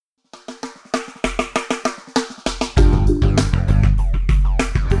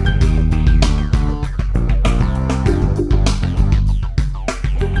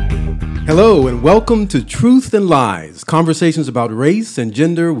Hello and welcome to Truth and Lies, conversations about race and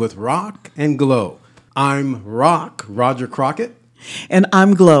gender with ROC and GLO. I'm ROC, Roger Crockett. And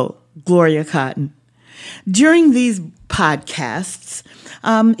I'm GLO, Gloria Cotton. During these podcasts,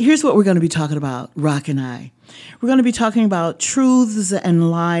 here's what we're going to be talking about, ROC and I. We're going to be talking about truths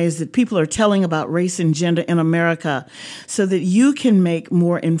and lies that people are telling about race and gender in America so that you can make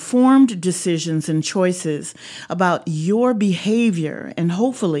more informed decisions and choices about your behavior. And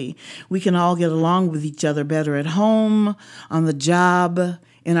hopefully we can all get along with each other better at home, on the job,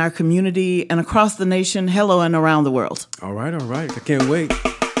 in our community, and across the nation. Hello, and around the world. All right. I can't wait.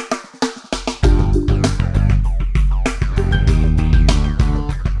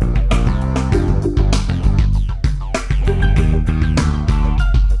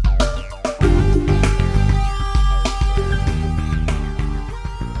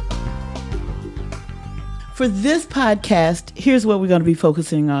 For this podcast, here's what we're going to be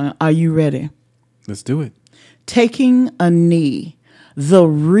focusing on. Are you ready? Let's do it. Taking a knee, the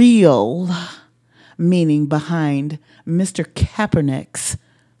real meaning behind Mr. Kaepernick's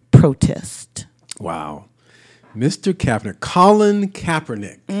protest. Wow. Mr. Kaepernick, Colin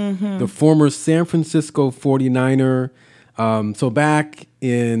Kaepernick, the former San Francisco 49er. So back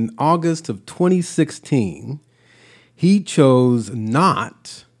in August of 2016, he chose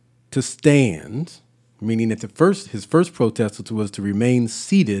not to stand, meaning that his first protest was to remain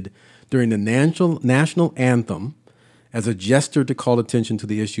seated during the national anthem as a gesture to call attention to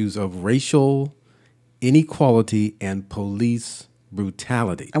the issues of racial inequality and police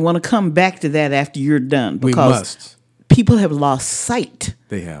brutality. I want to come back to that after you're done because we must. People have lost sight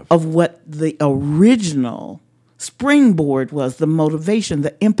of what the original springboard was, the motivation,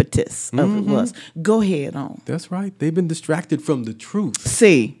 the impetus of it was. Go ahead on. That's right. They've been distracted from the truth.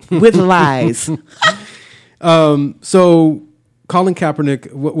 See, with lies. So Colin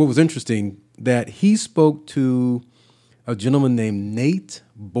Kaepernick, what was interesting, that he spoke to a gentleman named Nate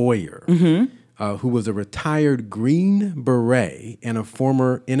Boyer, who was a retired Green Beret and a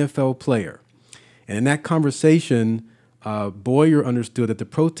former NFL player. And in that conversation, Boyer understood that the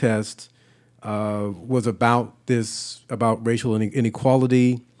protest was about racial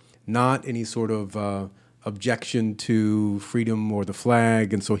inequality, not any sort of objection to freedom or the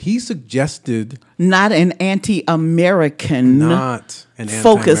flag. And so he suggested... Not an anti-American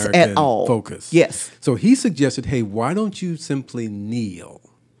focus at all. Focus. Yes. So he suggested, hey, why don't you simply kneel?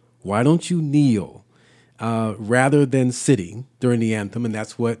 Why don't you kneel rather than sitting during the anthem? And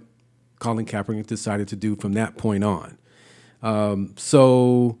that's what Colin Kaepernick decided to do from that point on.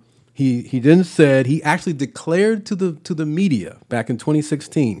 So he then said, he actually declared to the media back in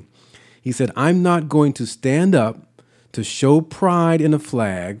 2016, he said, I'm not going to stand up to show pride in a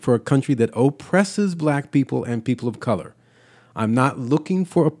flag for a country that oppresses black people and people of color. I'm not looking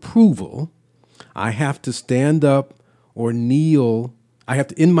for approval. I have to stand up or kneel.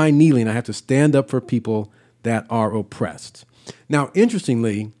 In my kneeling, I have to stand up for people that are oppressed. Now,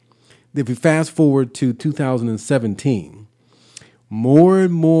 interestingly, if we fast forward to 2017, more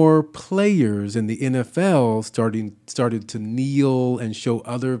and more players in the NFL started to kneel and show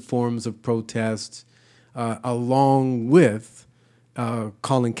other forms of protest along with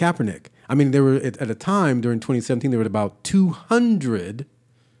Colin Kaepernick. I mean, there were at a time during 2017, there were about 200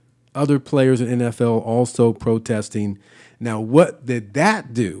 other players in NFL also protesting. Now, what did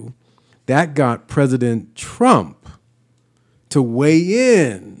that do? That got President Trump to weigh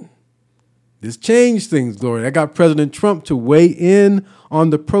in. This changed things, Gloria. I got President Trump to weigh in on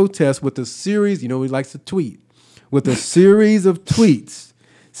the protest with a series, he likes to tweet, with a series of tweets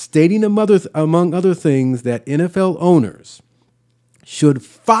stating among other things that NFL owners should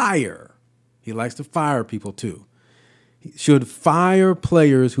fire, he likes to fire people too, should fire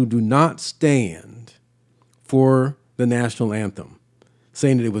players who do not stand for the national anthem,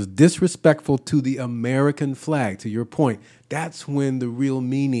 saying that it was disrespectful to the American flag. To your point, that's when the real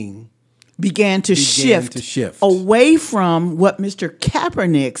meaning began to shift away from what Mr.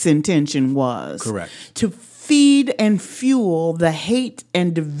 Kaepernick's intention was. Correct. To feed and fuel the hate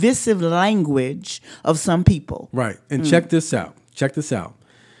and divisive language of some people. Right. And check this out.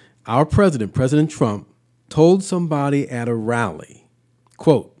 Our President Trump, told somebody at a rally,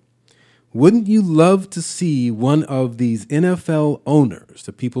 quote, wouldn't you love to see one of these NFL owners,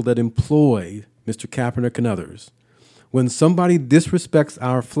 the people that employ Mr. Kaepernick and others, when somebody disrespects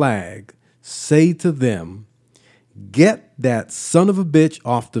our flag, say to them, get that son of a bitch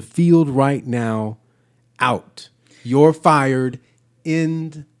off the field right now, out. You're fired,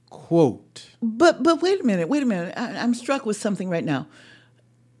 end quote. But wait a minute. I'm struck with something right now.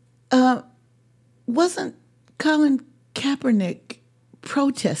 Wasn't Colin Kaepernick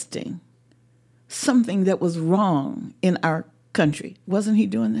protesting something that was wrong in our country. Wasn't he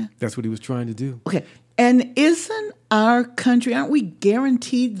doing that? That's what he was trying to do. Okay. And isn't our country, aren't we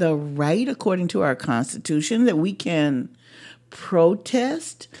guaranteed the right, according to our Constitution, that we can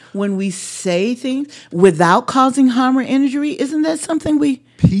protest when we say things without causing harm or injury? Isn't that something we...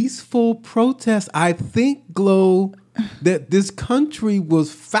 Peaceful protest. I think, GLO, that this country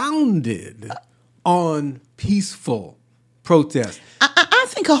was founded on peaceful protest. I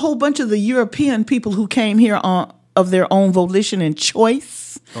think a whole bunch of the European people who came here of their own volition and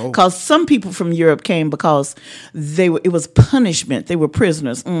choice, because some people from Europe came because it was punishment. They were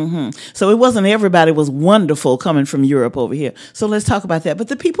prisoners. So it wasn't everybody was wonderful coming from Europe over here. So let's talk about that. But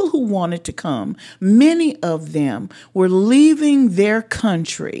the people who wanted to come, many of them were leaving their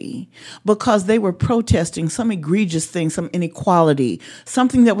country because they were protesting some egregious thing, some inequality,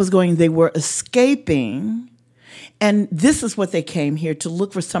 something that was going, they were escaping. And this is what they came here to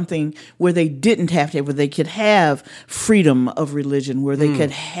look for, something where they didn't have to, where they could have freedom of religion, where they could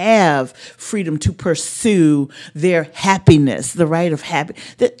have freedom to pursue their happiness, the right of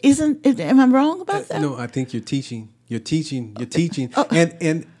happiness. Am I wrong about that? No, I think you're teaching.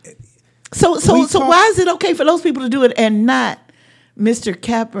 And so why is it okay for those people to do it and not Mr.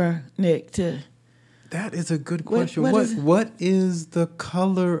 Kaepernick to? That is a good question. What is the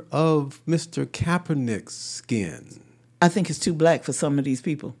color of Mr. Kaepernick's skin? I think it's too black for some of these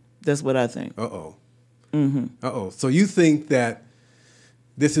people. That's what I think. So you think that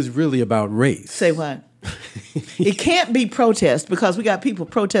this is really about race? Say what? It can't be protest because we got people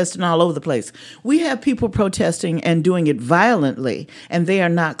protesting all over the place. We have people protesting and doing it violently, and they are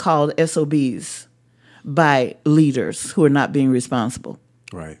not called SOBs by leaders who are not being responsible.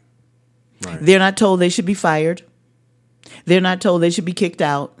 Right. They're not told they should be fired. They're not told they should be kicked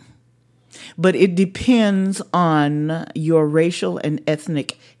out. But it depends on your racial and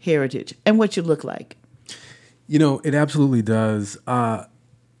ethnic heritage and what you look like. You know, it absolutely does. I'm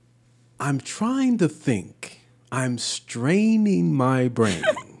trying to think. I'm straining my brain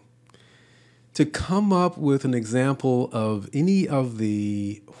to come up with an example of any of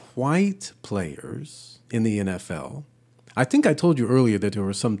the white players in the NFL. I think I told you earlier that there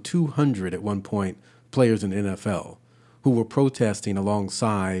were some 200 at one point players in the NFL who were protesting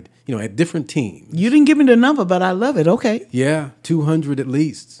alongside, at different teams. You didn't give me the number, but I love it. Okay. Yeah, 200 at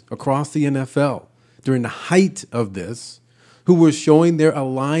least across the NFL during the height of this, who were showing their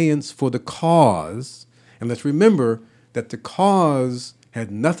alliance for the cause. And let's remember that the cause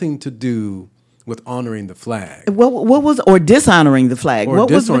had nothing to do with honoring the flag. What was, or dishonoring the flag? Or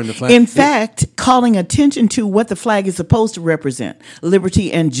dishonoring the flag. In fact, calling attention to what the flag is supposed to represent: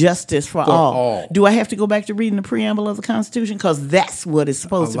 liberty and justice for all. Do I have to go back to reading the preamble of the Constitution? Because that's what it's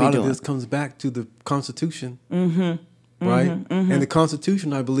supposed to be doing. A lot of this comes back to the Constitution, right? And the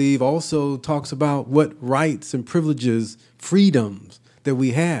Constitution, I believe, also talks about what rights and privileges, freedoms that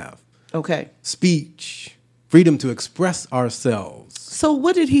we have. Okay. Speech, freedom to express ourselves. So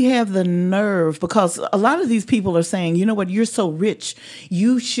what did he have the nerve? Because a lot of these people are saying, you know what, you're so rich,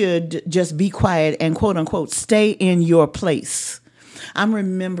 you should just be quiet and, quote unquote, stay in your place. I'm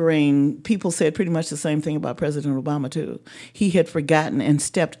remembering people said pretty much the same thing about President Obama, too. He had forgotten and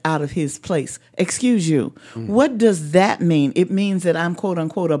stepped out of his place. Excuse you. What does that mean? It means that I'm, quote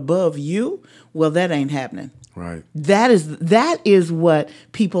unquote, above you? Well, that ain't happening. Right. That is what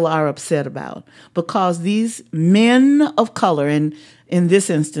people are upset about, because these men of color, and in this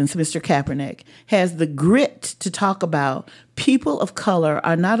instance, Mr. Kaepernick, has the grit to talk about people of color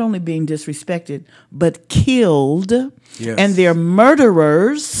are not only being disrespected, but killed. Yes. And they're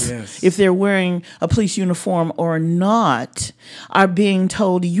murderers, yes, if they're wearing a police uniform or not, are being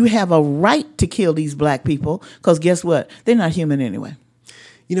told you have a right to kill these black people because guess what? They're not human anyway.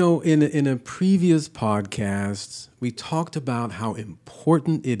 In a previous podcast, we talked about how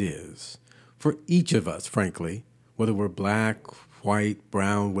important it is for each of us, frankly, whether we're black, white,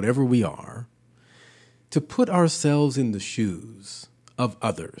 brown, whatever we are, to put ourselves in the shoes of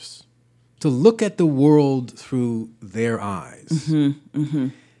others, to look at the world through their eyes.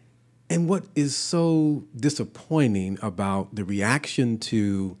 And what is so disappointing about the reaction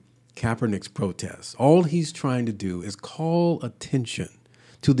to Kaepernick's protests, all he's trying to do is call attention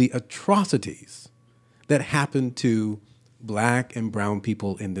to the atrocities that happen to black and brown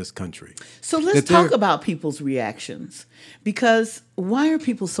people in this country. So let's talk about people's reactions, because why are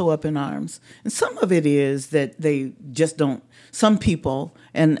people so up in arms? And some of it is that they just don't, some people,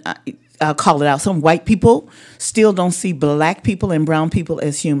 and I'll call it out, some white people still don't see black people and brown people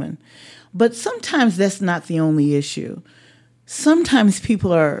as human. But sometimes that's not the only issue. Sometimes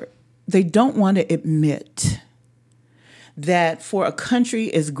people they don't want to admit that for a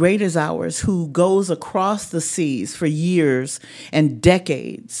country as great as ours, who goes across the seas for years and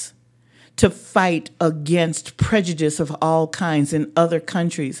decades to fight against prejudice of all kinds in other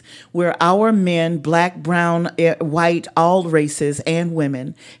countries, where our men, black, brown, white, all races and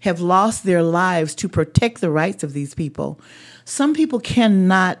women, have lost their lives to protect the rights of these people, some people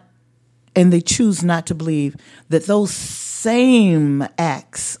cannot, and they choose not to believe that those same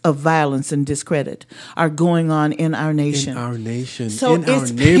acts of violence and discredit are going on in our nation. In our nation, so in our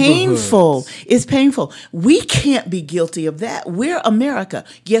it's neighborhoods. painful. It's painful. We can't be guilty of that. We're America.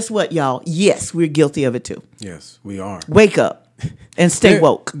 Guess what, y'all? Yes, we're guilty of it too. Yes, we are. Wake up and stay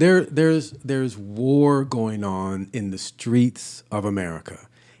woke. There's war going on in the streets of America,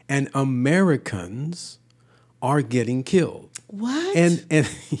 and Americans are getting killed. What? And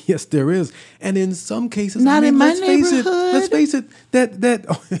yes, there is. And in some cases, Not in my neighborhood. Let's face it,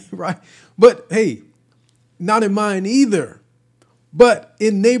 that right. But hey, not in mine either. But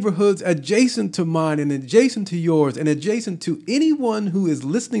in neighborhoods adjacent to mine and adjacent to yours and adjacent to anyone who is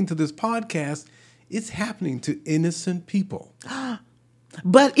listening to this podcast, it's happening to innocent people.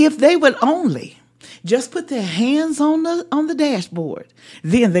 But if they would only just put their hands on the dashboard,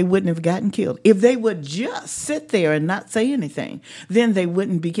 then they wouldn't have gotten killed. If they would just sit there and not say anything, then they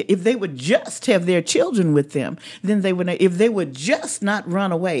wouldn't be. If they would just have their children with them, then they would. If they would just not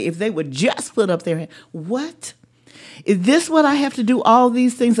run away, if they would just put up their hand, what? Is this what I have to do? All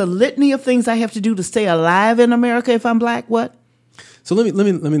these things, a litany of things I have to do to stay alive in America if I'm black? What? So let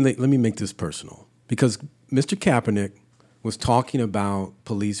me make this personal, because Mr. Kaepernick was talking about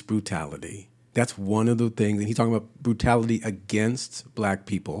police brutality. That's one of the things, and he's talking about brutality against black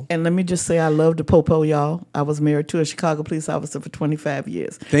people. And let me just say, I love the popo, y'all. I was married to a Chicago police officer for 25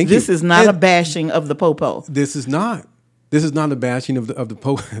 years. Thank you. This is not a bashing of the popo. This is not. This is not a bashing of the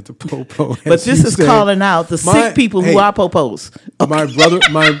popo. But this is calling out the sick people who are popos.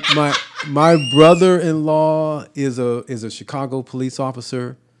 Okay. My brother-in-law is a Chicago police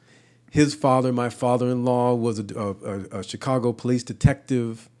officer. His father, my father-in-law, was a Chicago police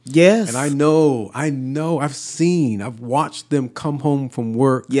detective. Yes. And I know, I've watched them come home from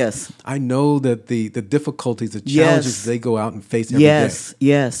work. Yes. I know that the difficulties, the challenges they go out and face every day.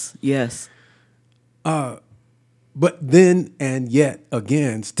 Yes. But then and yet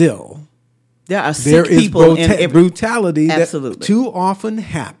again, still, there are sick people in brutality absolutely. That too often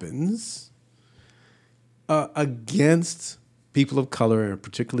happens against people of color, and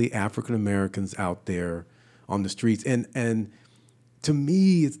particularly African Americans out there on the streets. And to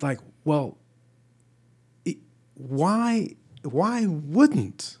me, it's like, well, why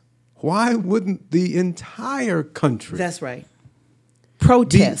wouldn't the entire country? That's right.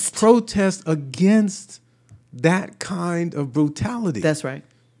 Protest against that kind of brutality. That's right.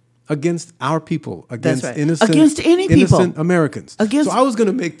 Against our people, against right. innocent, against any people, innocent Americans. Against. So I was going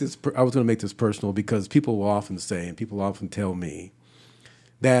to make this personal, because people will often say, and people often tell me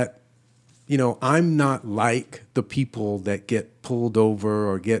that, I'm not like the people that get pulled over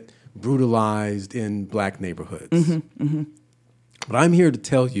or get brutalized in black neighborhoods. Mm-hmm, mm-hmm. But I'm here to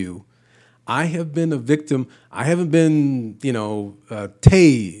tell you, I have been a victim. I haven't been,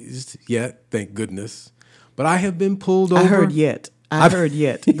 tased yet, thank goodness. But I have been pulled over. I heard yet.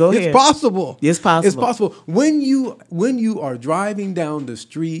 Go ahead. It's possible. It's possible. It's possible. When you are driving down the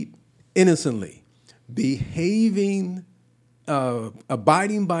street innocently, behaving,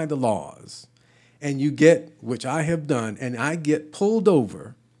 abiding by the laws, and you get, which I have done, and I get pulled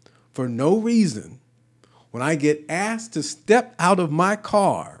over for no reason, when I get asked to step out of my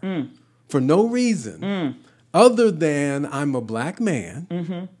car for no reason other than I'm a black man,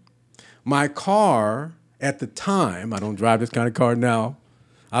 mm-hmm. my car at the time, I don't drive this kind of car now,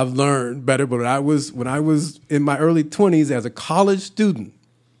 I've learned better, but when I was in my early 20s as a college student,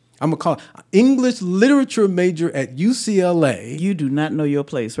 I'm a English literature major at UCLA. You do not know your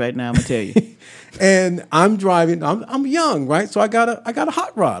place right now, I'm going to tell you. And I'm driving, I'm young, right? So I got a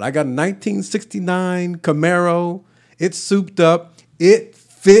hot rod. I got a 1969 Camaro. It's souped up. It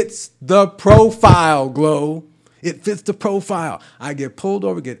fits the profile, GLO. It fits the profile. I get pulled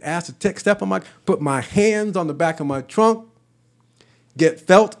over, get asked to put my hands on the back of my trunk, get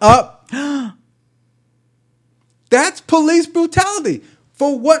felt up. That's police brutality.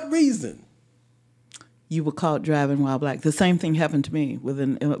 For what reason? You were caught driving while black. The same thing happened to me.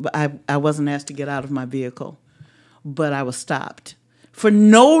 I wasn't asked to get out of my vehicle, but I was stopped for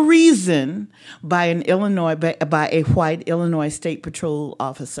no reason by a white Illinois State Patrol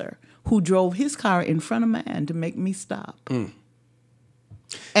officer who drove his car in front of mine to make me stop.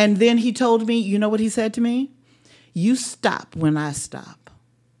 And then he told me, you know what he said to me? You stop when I stop.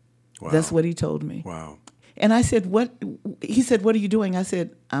 Wow. That's what he told me. Wow. And I said, what? He said, what are you doing? I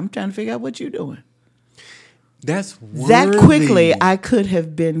said, I'm trying to figure out what you're doing. That's worthy. That quickly, I could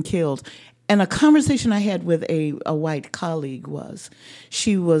have been killed. And a conversation I had with a white colleague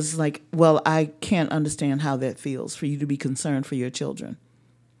she was like, well, I can't understand how that feels for you to be concerned for your children.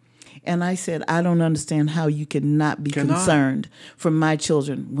 And I said, I don't understand how you cannot be concerned for my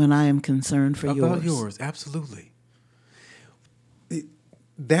children when I am concerned for yours. About yours, absolutely.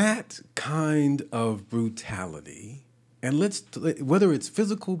 That kind of brutality, and whether it's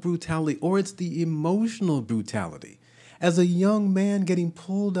physical brutality or it's the emotional brutality, as a young man getting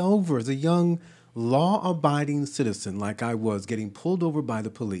pulled over, as a young law-abiding citizen like I was, getting pulled over by the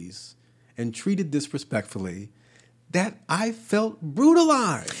police and treated disrespectfully, that I felt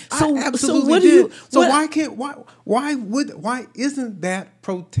brutalized. So, I absolutely did. Why isn't that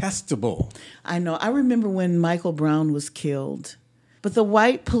protestable? I know. I remember when Michael Brown was killed, but the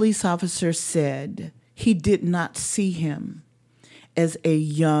white police officer said he did not see him as a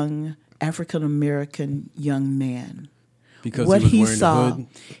young African-American young man. Because what he was wearing a hood?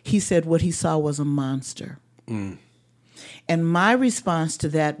 He said what he saw was a monster. Mm. And my response to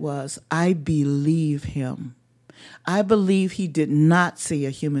that was, I believe him. I believe he did not see a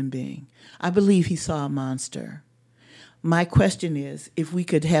human being. I believe he saw a monster. My question is, if we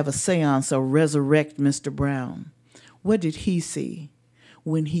could have a seance or resurrect Mr. Brown, what did he see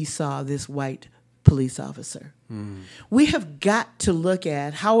when he saw this white police officer? Mm. We have got to look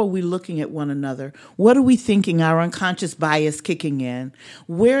at how are we looking at one another? What are we thinking? Our unconscious bias kicking in?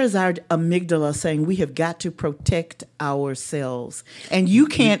 Where is our amygdala saying we have got to protect ourselves? And you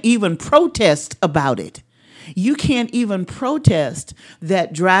can't even protest about it. You can't even protest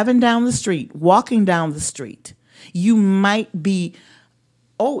that driving down the street, walking down the street, you might be,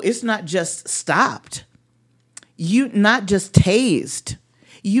 it's not just stopped. You not just tased.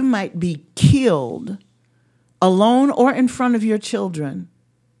 You might be killed alone or in front of your children,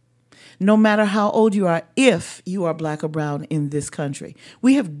 no matter how old you are, if you are black or brown in this country.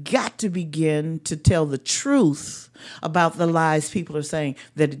 We have got to begin to tell the truth about the lies people are saying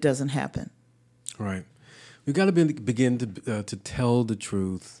that it doesn't happen. Right. We've got to begin to tell the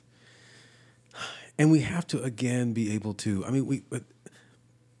truth. And we have to, again, be able to,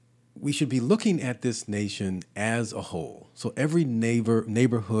 we should be looking at this nation as a whole. So every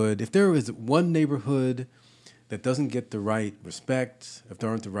neighborhood, if there is one neighborhood that doesn't get the right respect, if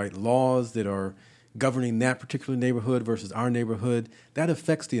there aren't the right laws that are governing that particular neighborhood versus our neighborhood, that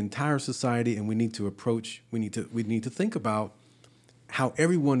affects the entire society, and we need to think about how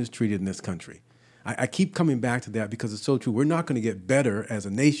everyone is treated in this country. I keep coming back to that because it's so true. We're not going to get better as a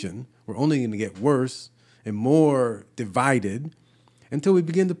nation. We're only going to get worse and more divided until we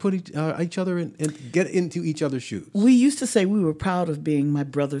begin to put each other and get into each other's shoes. We used to say we were proud of being my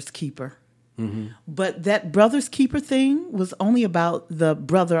brother's keeper. Mm-hmm. But that brother's keeper thing was only about the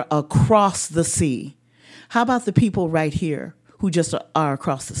brother across the sea. How about the people right here who just are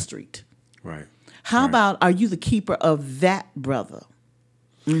across the street? Right. How about, are you the keeper of that brother?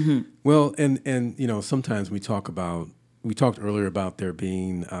 Mm-hmm. Well, and sometimes we talked earlier about there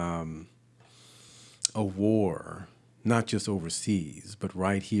being a war, not just overseas, but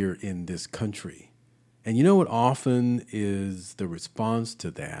right here in this country. And you know what often is the response to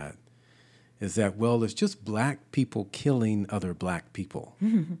that is that, well, it's just black people killing other black people.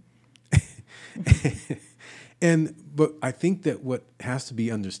 Mm-hmm. But I think that what has to be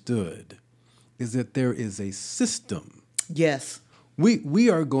understood is that there is a system. Yes. We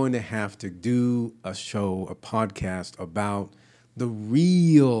are going to have to do a podcast about the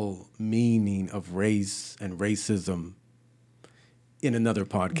real meaning of race and racism in another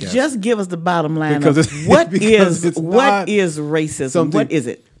podcast. Just give us the bottom line of what is racism? What is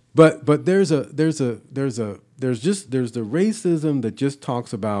it? But there's the racism that just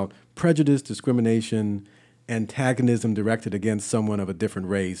talks about prejudice, discrimination, antagonism directed against someone of a different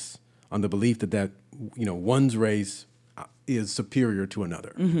race on the belief that one's race is superior to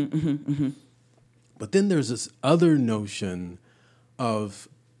another. Mm-hmm, mm-hmm, mm-hmm. But then there's this other notion of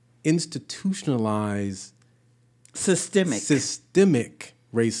institutionalized systemic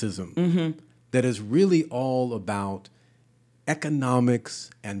racism mm-hmm. that is really all about economics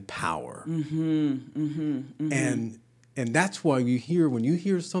and power. Mm-hmm, mm-hmm, mm-hmm. And that's why when you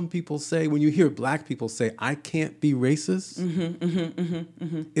hear black people say, I can't be racist, mm-hmm, mm-hmm, mm-hmm,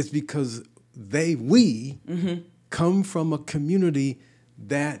 mm-hmm. it's because we mm-hmm. come from a community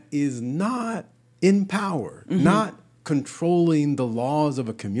that is not in power, mm-hmm. not controlling the laws of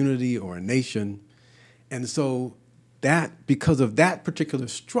a community or a nation. And so because of that particular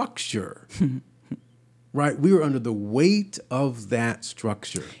structure, Right. We were under the weight of that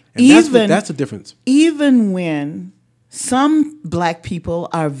structure. And that's the difference. Even when some black people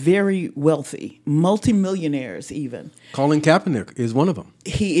are very wealthy, multimillionaires even. Colin Kaepernick is one of them.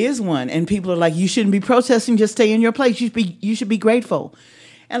 He is one. And people are like, you shouldn't be protesting, just stay in your place. You should be grateful.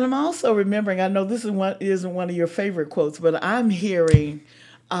 And I'm also remembering, I know this isn't one of your favorite quotes, but I'm hearing,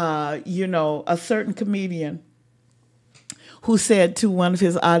 a certain comedian who said to one of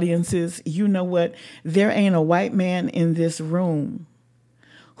his audiences, you know what, there ain't a white man in this room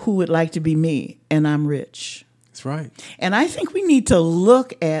who would like to be me, and I'm rich. That's right. And I think we need to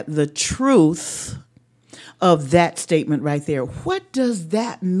look at the truth of that statement right there. What does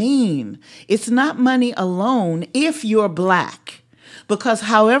that mean? It's not money alone if you're black. Because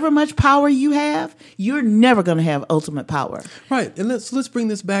however much power you have, you're never going to have ultimate power. Right. And let's bring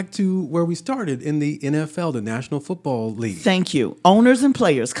this back to where we started in the NFL, the National Football League. Thank you. Owners and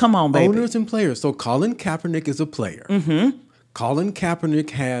players. Come on, baby. Owners and players. So Colin Kaepernick is a player. Mm-hmm. Colin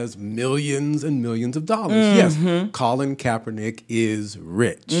Kaepernick has millions and millions of dollars. Mm-hmm. Yes, Colin Kaepernick is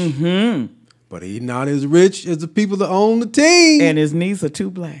rich. Mm-hmm. But he's not as rich as the people that own the team. And his knees are too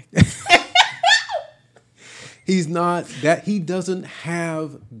black. He's not that. He doesn't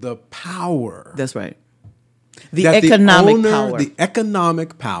have the power. That's right. The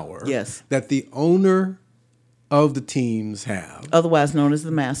economic power. Yes. That the owner of the teams have. Otherwise known as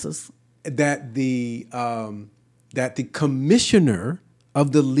the masses. That the commissioner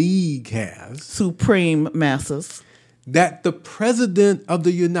of the league has. Supreme masses. That the president of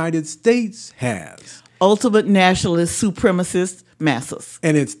the United States has. Ultimate nationalist supremacist masses.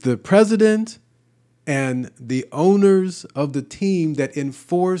 And it's the president and the owners of the team that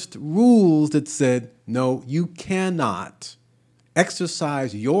enforced rules that said, no, you cannot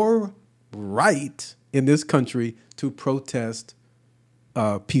exercise your right in this country to protest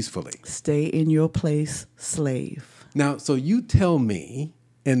peacefully. Stay in your place, slave. Now, so you tell me,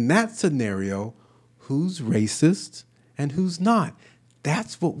 in that scenario, who's racist and who's not?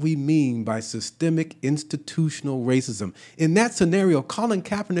 That's what we mean by systemic institutional racism. In that scenario, Colin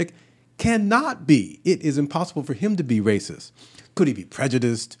Kaepernick cannot be. It is impossible for him to be racist. Could he be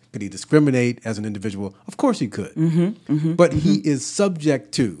prejudiced? Could he discriminate as an individual? Of course he could. But he is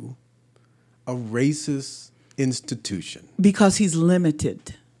subject to a racist institution. Because he's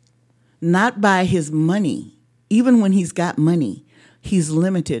limited. Not by his money. Even when he's got money, he's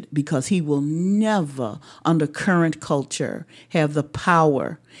limited because he will never, under current culture, have the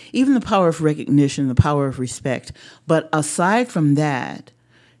power, even the power of recognition, the power of respect. But aside from that,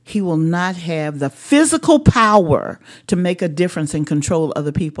 he will not have the physical power to make a difference and control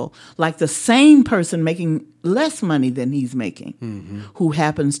other people, like the same person making less money than he's making, who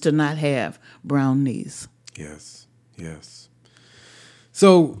happens to not have brown knees. Yes, yes.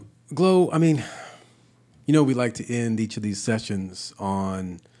 So, GLO, I mean, we like to end each of these sessions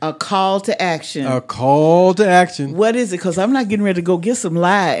on a call to action. A call to action. What is it? Because I'm not getting ready to go get some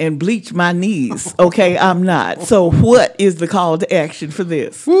lye and bleach my knees. Okay, I'm not. So what is the call to action for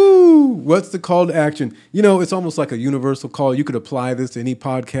this? Woo! What's the call to action? It's almost like a universal call. You could apply this to any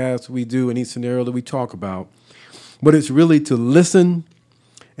podcast we do, any scenario that we talk about. But it's really to listen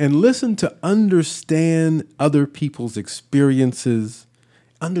and listen to understand other people's experiences,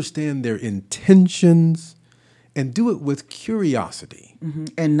 understand their intentions, and do it with curiosity.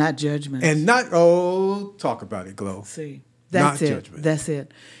 And not judgment. And not, talk about it, GLO. See, that's not it. Judgment. That's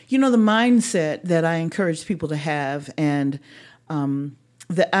it. The mindset that I encourage people to have, and I'm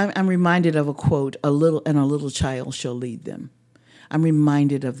reminded of a quote, a little child shall lead them. I'm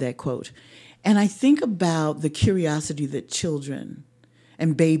reminded of that quote. And I think about the curiosity that children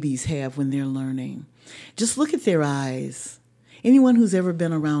and babies have when they're learning. Just look at their eyes. Anyone who's ever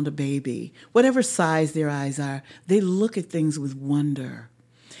been around a baby, whatever size their eyes are, they look at things with wonder.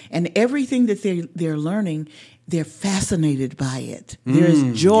 And everything that they're learning, they're fascinated by it. There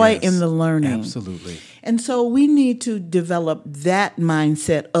is joy in the learning. Absolutely. And so we need to develop that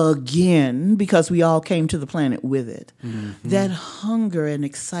mindset again, because we all came to the planet with it. That hunger and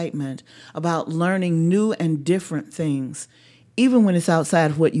excitement about learning new and different things, even when it's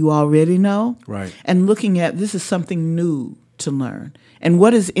outside of what you already know. Right. And looking at, this is something new to learn. And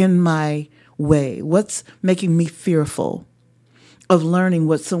what is in my way? What's making me fearful of learning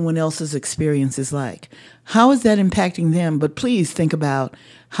what someone else's experience is like? How is that impacting them? But please think about,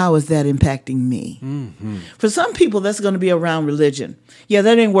 how is that impacting me? For some people, that's going to be around religion. Yeah,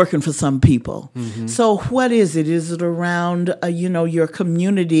 that ain't working for some people. So what is it? Is it around, your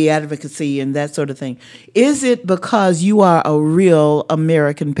community advocacy and that sort of thing? Is it because you are a real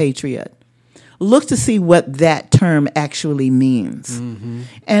American patriot? Look to see what that term actually means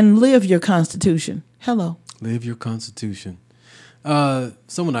and live your Constitution. Hello. Live your Constitution.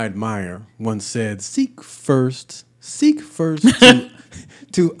 Someone I admire once said, seek first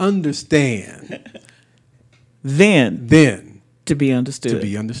to understand. Then to be understood.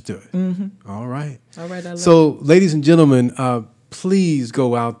 Mm-hmm. All right. I love it. So, ladies and gentlemen, please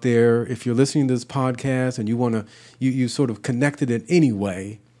go out there. If you're listening to this podcast and you want to, you sort of connected in any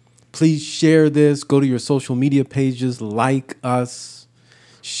way, please share this. Go to your social media pages, like us,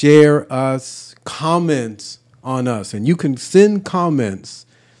 share us, comment on us. And you can send comments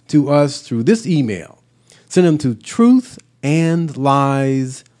to us through this email. Send them to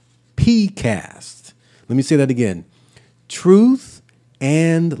truthandliespcast. Let me say that again. Truth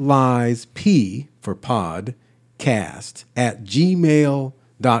and Lies, P for pod, cast at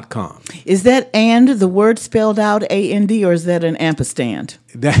gmail.com. Is that and the word spelled out A-N-D, or is that an ampersand?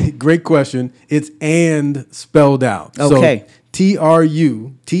 Great question. It's and spelled out. Okay. So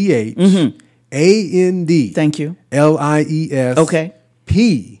TRUTHAND. Thank you. LIES. Okay.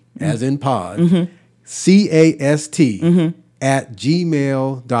 P as in pod. CAST at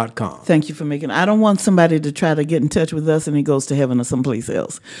gmail.com. Thank you for making. I don't want somebody to try to get in touch with us and he goes to heaven or someplace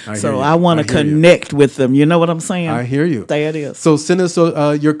else. I want to connect with them. You know what I'm saying? I hear you. There it is. So send us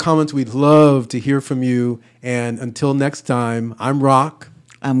your comments. We'd love to hear from you. And until next time, I'm Rock.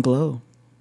 I'm GLO.